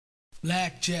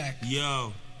Blackjack.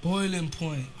 Yo. Boiling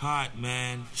Point. Hot,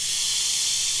 man.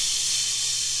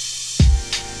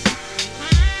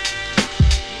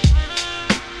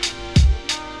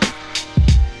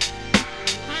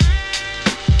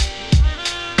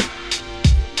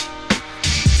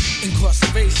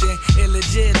 Incarceration,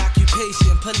 illegit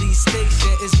occupation, police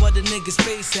station is what the niggas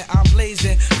facing. I'm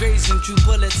blazing, grazing through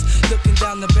bullets, looking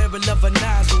down the barrel of a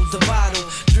nozzle, the bottle,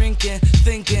 drinking,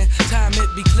 thinking, time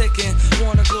it be clicking.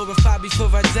 Wanna glorify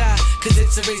before I die, cause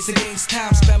it's a race against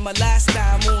time. Spend my last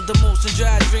time on the motion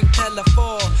dry, drink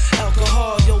telephone,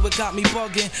 alcohol, yo, it got me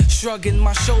bugging, shrugging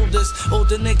my shoulders.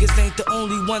 Older niggas ain't the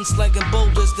only ones slugging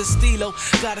boulders. The stilo,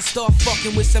 gotta start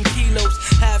fucking with some kilos.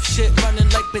 Have shit running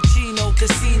like Pacino,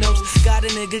 casinos. Got a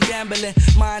nigga gambling,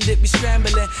 mind it be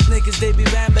scrambling. Niggas they be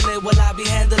rambling while I be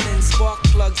handling spark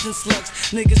plugs and slugs.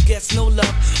 Niggas gets no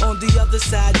love on the other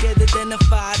side. Get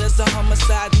identified as a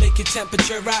homicide, make your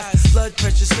temperature rise. Blood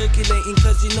pressure circulating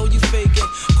cause you know you faking.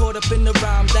 Caught up in the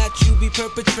rhyme that you be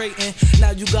perpetrating.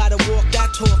 Now you gotta walk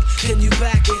that talk, can you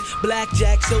back it?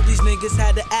 Blackjack, so these niggas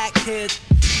had to act kid.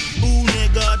 Ooh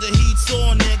nigga, the heat's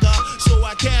on nigga, so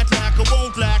I can't lack, I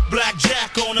won't lack.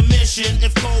 Blackjack on a mission,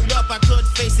 if cold up I could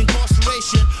face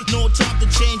incarceration. No time to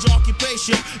change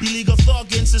occupation, illegal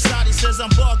thugging, society says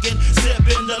I'm bugging.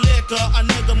 Sipping the liquor, a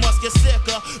nigga must get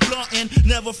sicker. Blunting,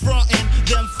 never fronting,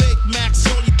 them fake Macs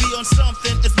surely be on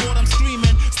something, is what I'm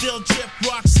screaming. Still drip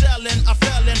rock selling, a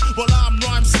felon, while I'm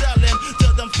rhyme selling. To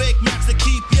them fake Macs that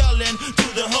keep yelling, to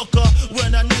the hooker,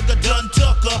 when a nigga done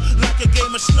took her, like a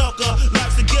game of snooker.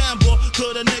 Life's a gamble,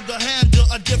 could a nigga handle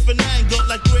a different angle,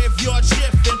 like graveyard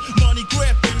shifting, money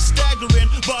gripping, staggering,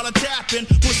 ball tapping,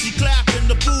 pussy clapping,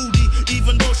 the booty,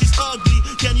 even though she's ugly.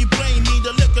 Can you blame me?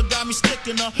 The liquor got me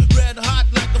sticking her, red hot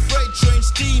like a freight train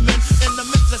steaming. In the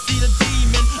mix I see the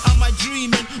demon, am I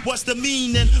dreaming? What's the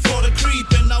meaning for the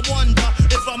creeping? I wonder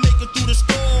if I make it through the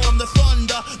storm, the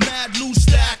thunder, mad loose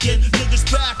stacking, niggas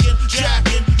packing,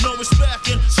 jacking, no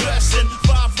respecting, stressing,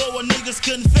 5-0 niggas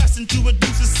confessing to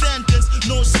reduce a sentence.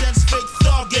 No sense fake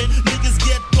thugging, niggas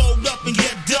get pulled up and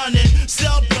get done in.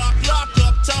 Cell block, lock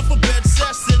up, time for bed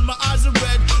session. My eyes are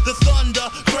red, the thunder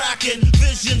cracking,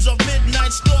 visions of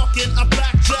midnight stalking. A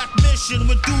blackjack mission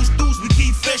with deuce we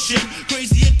keep fishing.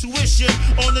 Crazy intuition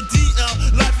on the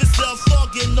DL, life itself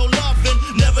thugging, no loving.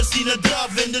 Never seen a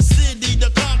dove in the city, the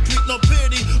concrete no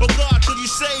pity. Oh God, could you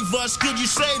save us? Could you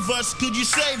save us? Could you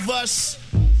save us?